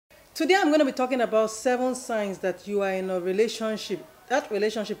Today I'm going to be talking about 7 signs that you are in a relationship. That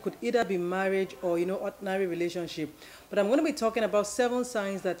relationship could either be marriage or ordinary relationship. But I'm going to be talking about 7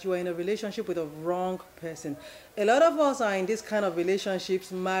 signs that you are in a relationship with a wrong person. A lot of us are in this kind of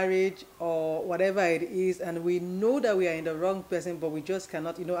relationships, marriage or whatever it is, and we know that we are in the wrong person, but we just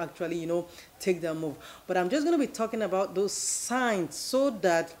cannot actually take the move. But I'm just going to be talking about those signs so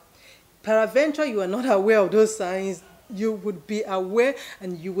that peradventure you are not aware of those signs, you would be aware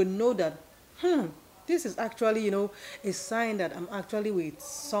and you would know that this is actually a sign that I'm actually with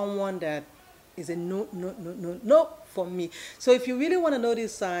someone that is a no for me. So if you really want to know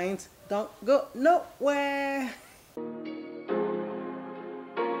these signs, don't go nowhere.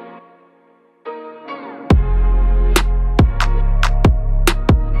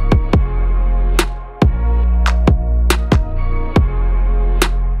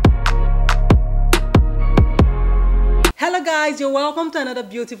 Hello guys, you're welcome to another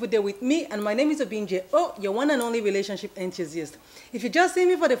beautiful day with me, and my name is Obinje, your one and only relationship enthusiast. If you just see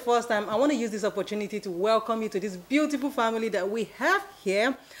me for the first time, I want to use this opportunity to welcome you to this beautiful family that we have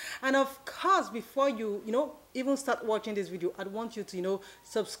here. And of course, before you even start watching this video, I'd want you to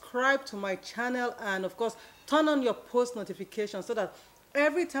subscribe to my channel, and of course turn on your post notifications so that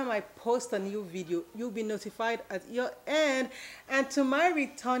every time I post a new video, you'll be notified at your end. And to my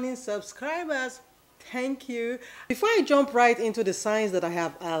returning subscribers, thank you. Before I jump right into the signs that I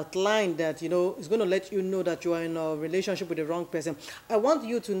have outlined that is going to let you know that you are in a relationship with the wrong person, I want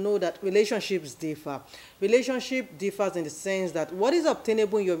you to know that relationships differ. Relationship differs in the sense that what is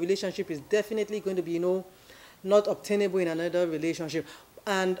obtainable in your relationship is definitely going to be not obtainable in another relationship.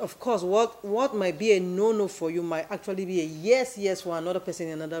 And of course, what might be a no for you might actually be a yes for another person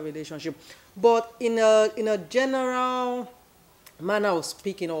in another relationship. But in a general manner of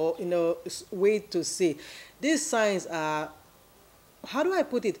speaking, or in a way to say, these signs are, how do I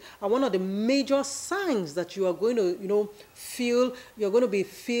put it, are one of the major signs that you are going to you're going to be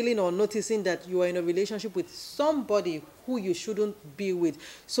feeling or noticing that you are in a relationship with somebody who you shouldn't be with.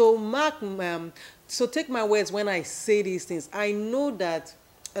 So so take my words when I say these things. I know that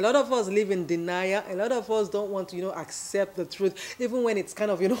a lot of us live in denial. A lot of us don't want to accept the truth, even when it's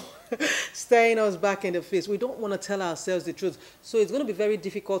kind of staring us back in the face. We don't want to tell ourselves the truth. So it's going to be very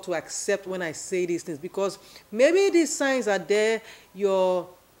difficult to accept when I say these things, because maybe these signs are there, you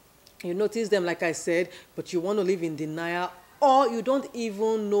notice them like I said, but you want to live in denial, or you don't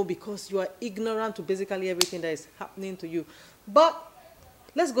even know because you are ignorant to basically everything that is happening to you. But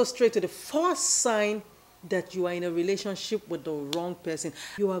let's go straight to the first sign that you are in a relationship with the wrong person.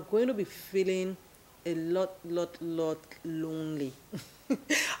 You are going to be feeling a lot lonely.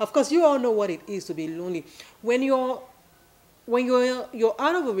 Of course, you all know what it is to be lonely. When you're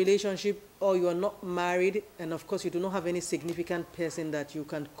out of a relationship, or you are not married, and of course you do not have any significant person that you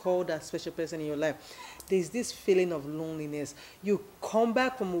can call that special person in your life, there's this feeling of loneliness. You come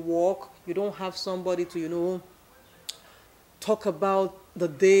back from work, you don't have somebody to talk about the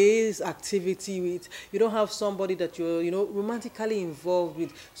day's activity with. You don't have somebody that you're romantically involved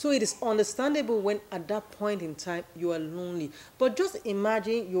with. So it is understandable when at that point in time you are lonely. But just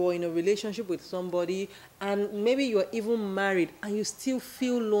imagine you're in a relationship with somebody, and maybe you're even married, and you still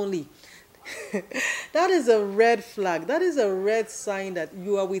feel lonely. That is a red flag. That is a red sign that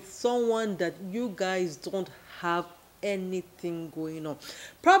you are with someone that you guys don't have anything going on.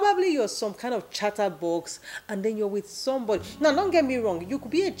 Probably you're some kind of chatterbox, and then you're with somebody. Now, don't get me wrong, you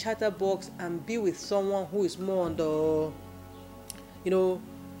could be a chatterbox and be with someone who is more on the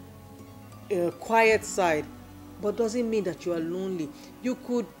quiet side, but doesn't mean that you are lonely. You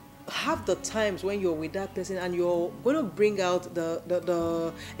could have the times when you're with that person and you're going to bring out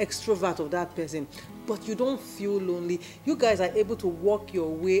the extrovert of that person, but you don't feel lonely. You guys are able to walk your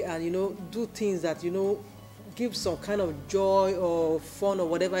way and do things that give some kind of joy or fun or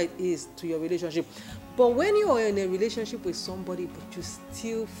whatever it is to your relationship. But when you are in a relationship with somebody but you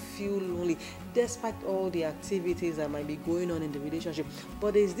still feel lonely despite all the activities that might be going on in the relationship,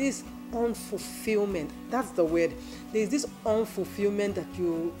 but there's this unfulfillment, that's the word, there's this unfulfillment that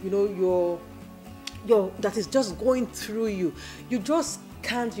you're that is just going through you. You just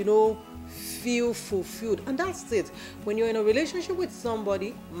can't feel fulfilled, and that's it. When you're in a relationship with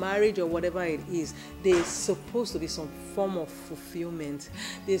somebody, marriage or whatever it is, there's supposed to be some form of fulfillment.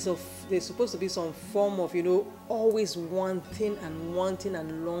 There's supposed to be some form of always wanting and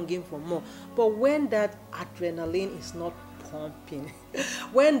longing for more. But when that adrenaline is not pumping,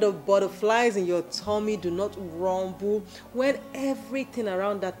 when the butterflies in your tummy do not rumble, when everything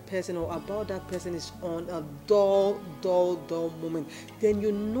around that person or about that person is on a dull moment, then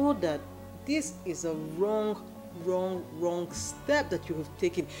you know that this is a wrong wrong step that you have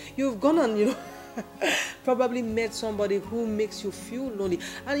taken. You've gone on, probably met somebody who makes you feel lonely.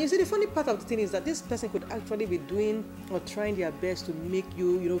 And you see, the funny part of the thing is that this person could actually be doing or trying their best to make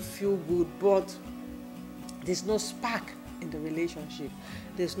you, feel good, but there's no spark in the relationship.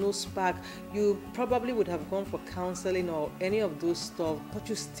 There's no spark. You probably would have gone for counseling or any of those stuff, but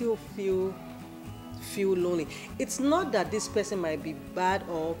you still feel lonely. It's not that this person might be bad,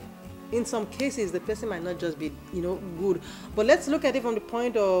 or in some cases the person might not just be good, but let's look at it from the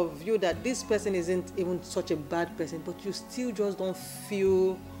point of view that this person isn't even such a bad person, but you still just don't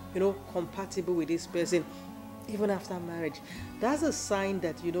feel compatible with this person even after marriage. That's a sign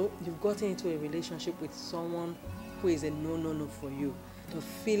that you've gotten into a relationship with someone who is a no for you. The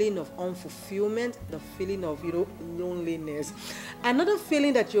feeling of unfulfillment, the feeling of loneliness. Another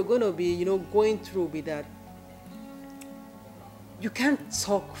feeling that you're going to be going through with that, you can't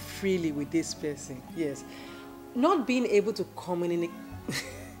talk freely with this person. Yes, not being able to communicate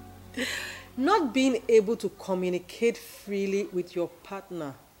not being able to communicate freely with your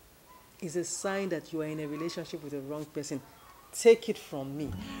partner is a sign that you are in a relationship with the wrong person. Take it from me.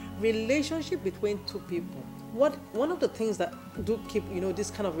 Relationship between two people. One of the things that do keep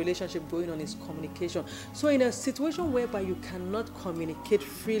this kind of relationship going on is communication. So in a situation whereby you cannot communicate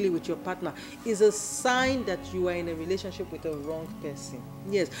freely with your partner is a sign that you are in a relationship with the wrong person.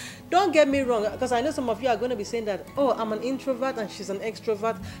 Yes, don't get me wrong, because I know some of you are going to be saying that, oh, I'm an introvert and she's an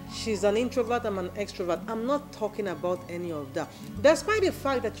extrovert. She's an introvert, I'm an extrovert. I'm not talking about any of that. Despite the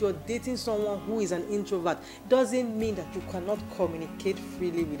fact that you're dating someone who is an introvert, doesn't mean that you cannot communicate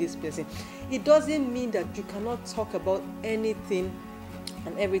freely with this person. It doesn't mean that you cannot talk about anything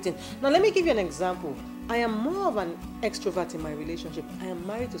and everything. Now let me give you an example. I am more of an extrovert in my relationship. I am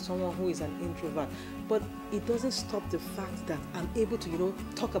married to someone who is an introvert, but it doesn't stop the fact that I'm able to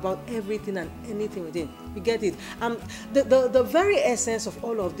talk about everything and anything with him. You get it? The very essence of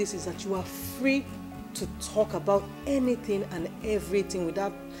all of this is that you are free to talk about anything and everything with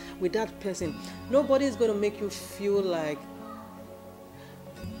that person. Nobody is going to make you feel like,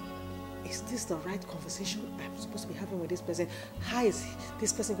 is this the right conversation I'm supposed to be having with this person? How is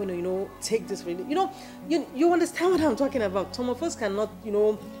this person going to, take this really? You understand what I'm talking about. Some of us cannot,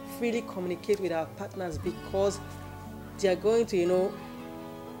 freely communicate with our partners because they are going to,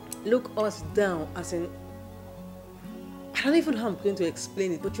 look us down, as in, I don't even know how I'm going to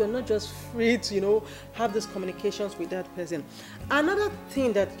explain it, but you are not just free to, have these communications with that person. Another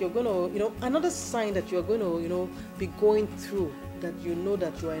thing that you're going to, another sign that you're going to, be going through, that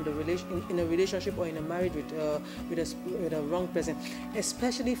that you are in a relationship or in a marriage with a wrong person,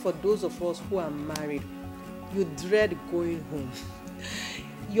 especially for those of us who are married, you dread going home.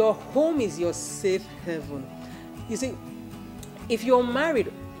 Your home is your safe haven. You see, if you're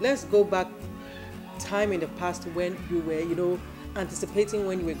married, let's go back time in the past when you were, anticipating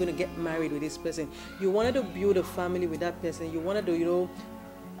when you were going to get married with this person. You wanted to build a family with that person. You wanted to,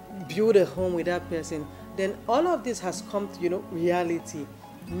 build a home with that person. Then all of this has come to, reality.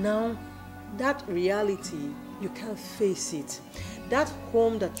 Now, that reality, you can't face it. That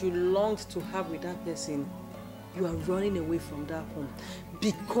home that you longed to have with that person, you are running away from that home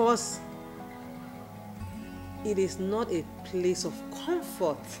because it is not a place of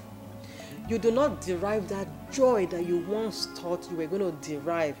comfort. You do not derive that joy that you once thought you were going to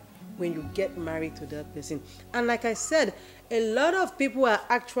derive when you get married to that person. And like I said, a lot of people are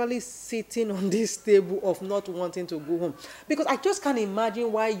actually sitting on this table of not wanting to go home, because I just can't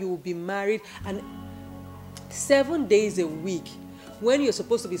imagine why you will be married and 7 days a week, when you're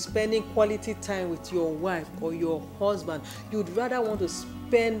supposed to be spending quality time with your wife or your husband, you'd rather want to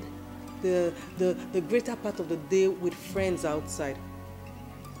spend the greater part of the day with friends outside.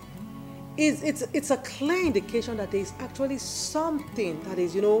 It's a clear indication that there is actually something that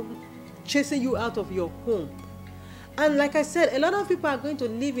is, chasing you out of your home. And like I said, a lot of people are going to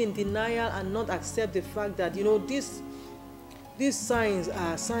live in denial and not accept the fact that, these signs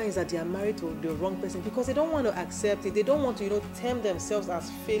are signs that they are married to the wrong person, because they don't want to accept it. They don't want to, term themselves as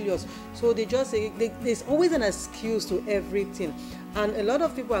failures. So they just say, there's always an excuse to everything. And a lot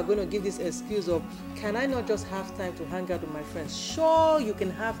of people are going to give this excuse of, can I not just have time to hang out with my friends? Sure, you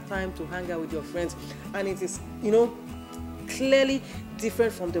can have time to hang out with your friends. And it is, clearly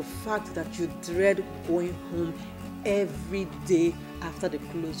different from the fact that you dread going home every day after the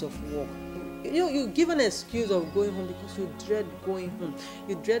close of work. You give an excuse of going home because you dread going home.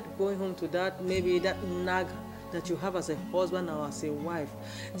 You dread going home to that nag that you have as a husband or as a wife.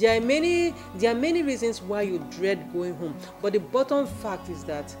 There are many reasons why you dread going home, but the bottom fact is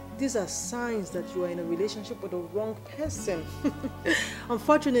that these are signs that you are in a relationship with the wrong person.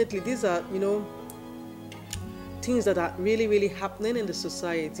 Unfortunately, these are things that are really happening in the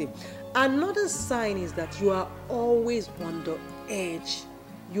society. Another sign is that you are always on the edge.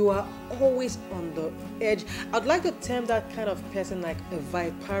 You are always on the edge. I'd like to term that kind of person like a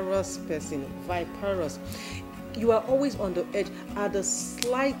viperous person. Viperous. You are always on the edge. At the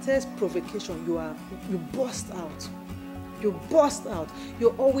slightest provocation, you burst out. You burst out.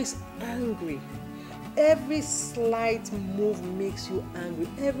 You're always angry. Every slight move makes you angry.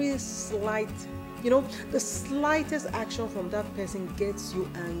 Every slight, the slightest action from that person gets you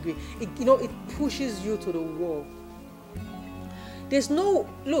angry. It pushes you to the wall. There's no,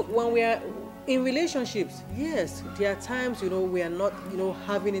 look, when we are in relationships, yes, there are times, we are not,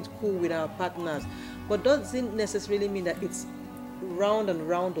 having it cool with our partners, but doesn't necessarily mean that it's round and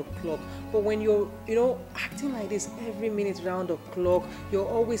round the clock. But when you're, acting like this every minute round the clock, you're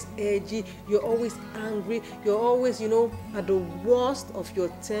always edgy, you're always angry, you're always, at the worst of your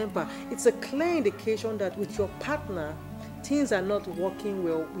temper, it's a clear indication that with your partner, things are not working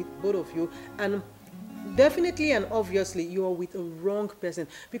well with both of you, and definitely and obviously you are with a wrong person.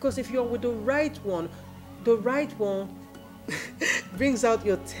 Because if you're with the right one brings out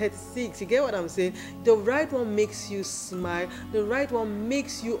your 36. You get what I'm saying? The right one makes you smile. The right one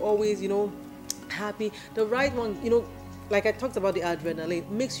makes you always, happy. The right one, like I talked about the adrenaline,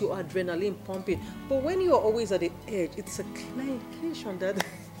 makes your adrenaline pumping. But when you're always at the edge, it's a clear indication that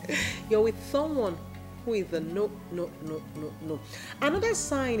you're with someone who is the no. Another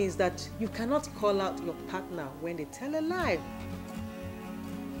sign is that you cannot call out your partner when they tell a lie.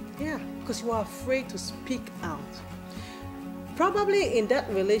 Yeah, because you are afraid to speak out. Probably in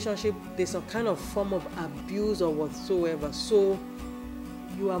that relationship, there's some kind of form of abuse or whatsoever. So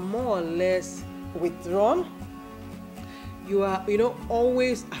you are more or less withdrawn. You are,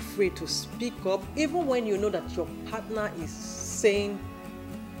 always afraid to speak up, even when you know that your partner is saying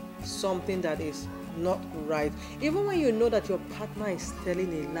something that is not right. Even when you know that your partner is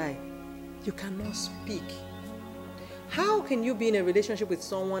telling a lie, you cannot speak. How can you be in a relationship with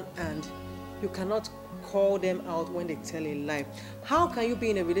someone and you cannot call them out when they tell a lie? How can you be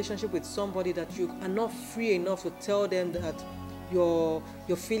in a relationship with somebody that you are not free enough to tell them that your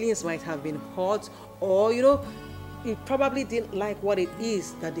feelings might have been hurt, or you probably didn't like what it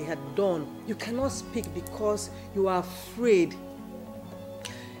is that they had done? You cannot speak because you are afraid.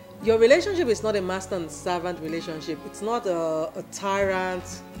 Your relationship is not a master and servant relationship. It's not a tyrant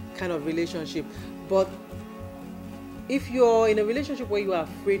kind of relationship. But if you're in a relationship where you are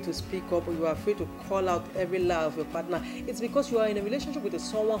afraid to speak up, or you are afraid to call out every lie of your partner, it's because you are in a relationship with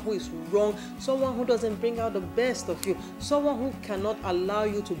someone who is wrong, someone who doesn't bring out the best of you, someone who cannot allow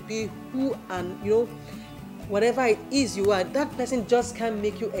you to be who and whatever it is you are. That person just can't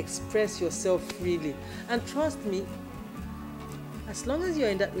make you express yourself freely. And trust me, as long as you're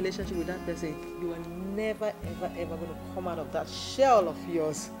in that relationship with that person, you are never ever going to come out of that shell of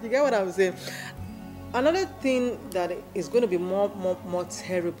yours. You get what I'm saying? Another thing that is going to be more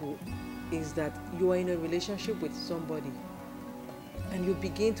terrible is that you are in a relationship with somebody and you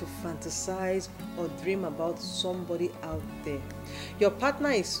begin to fantasize or dream about somebody out there. Your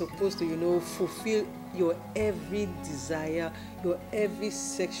partner is supposed to, fulfill your every desire, your every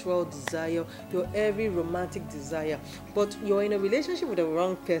sexual desire, your every romantic desire. But you're in a relationship with the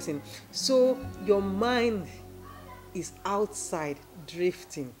wrong person. So your mind is outside,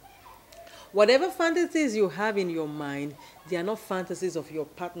 drifting. Whatever fantasies you have in your mind, they are not fantasies of your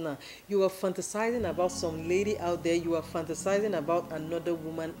partner. You are fantasizing about some lady out there. You are fantasizing about another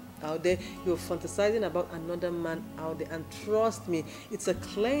woman out there. You are fantasizing about another man out there. And trust me, it's a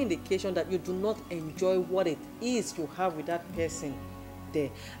clear indication that you do not enjoy what it is you have with that person there.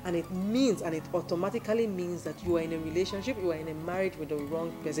 And it automatically means that you are in a relationship, you are in a marriage with the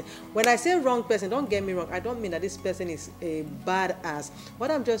wrong person. When I say wrong person, don't get me wrong, I don't mean that this person is a badass. What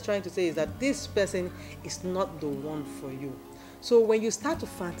I'm just trying to say is that this person is not the one for you. So when you start to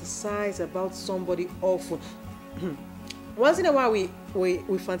fantasize about somebody awful, once in a while we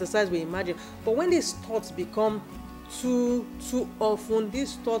fantasize, we imagine, but when these thoughts become too often,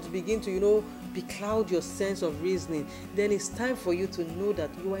 these thoughts begin to becloud your sense of reasoning, then it's time for you to know that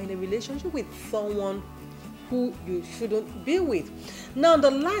you are in a relationship with someone who you shouldn't be with. Now,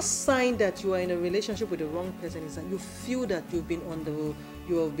 the last sign that you are in a relationship with the wrong person is that you feel that you're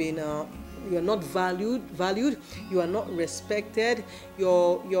not valued, you are not respected,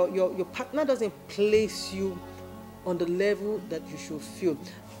 your partner doesn't place you on the level that you should feel.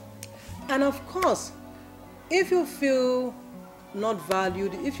 And of course, if you feel not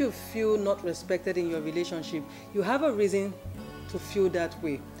valued, if you feel not respected in your relationship, you have a reason to feel that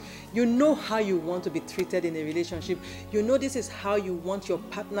way. You know how you want to be treated in a relationship. You know this is how you want your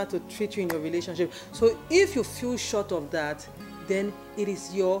partner to treat you in your relationship. So if you feel short of that, then it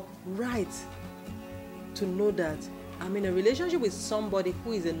is your right to know that I'm in a relationship with somebody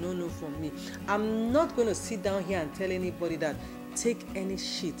who is a no-no for me. I'm not going to sit down here and tell anybody that take any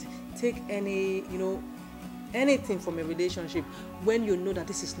shit, take any, anything from a relationship when you know that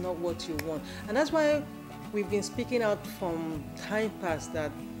this is not what you want. And that's why we've been speaking out from time past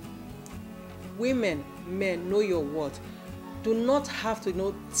that women, men, know your worth. Do not have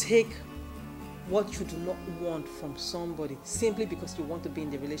to take what you do not want from somebody simply because you want to be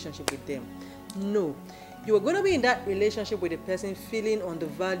in the relationship with them. No. You are going to be in that relationship with a person feeling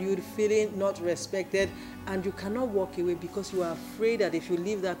undervalued, feeling not respected, and you cannot walk away because you are afraid that if you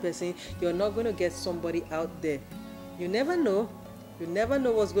leave that person, you're not going to get somebody out there. You never know. You never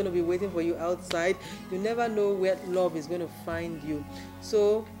know what's going to be waiting for you outside. You never know where love is going to find you.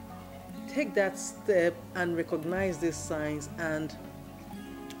 So take that step and recognize these signs, and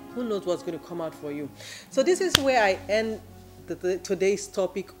who knows what's going to come out for you. So this is where I end today's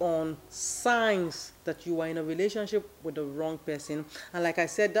topic on signs that you are in a relationship with the wrong person. And like I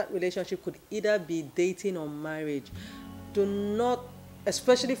said, that relationship could either be dating or marriage. Do not,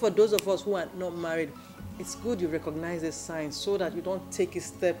 especially for those of us who are not married, it's good you recognize the signs so that you don't take a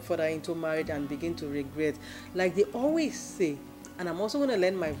step further into marriage and begin to regret. Like they always say, and I'm also going to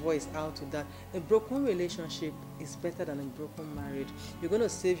lend my voice out to that, a broken relationship is better than a broken marriage. You're going to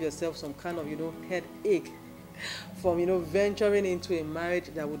save yourself some kind of, headache from, venturing into a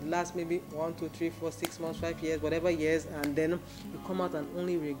marriage that would last maybe 1, 2, 3, 4, 6 months, 5 years, whatever years, and then you come out and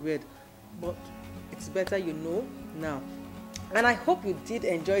only regret. But it's better now. And I hope you did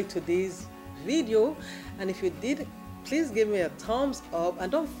enjoy today's video, and if you did, please give me a thumbs up,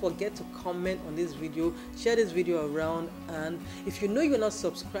 and don't forget to comment on this video, share this video around, and if you know you're not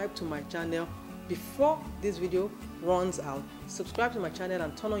subscribed to my channel, before this video runs out, subscribe to my channel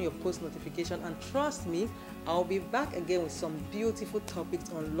and turn on your post notification, and trust me, I'll be back again with some beautiful topics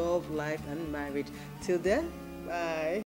on love, life, and marriage. Till then, bye.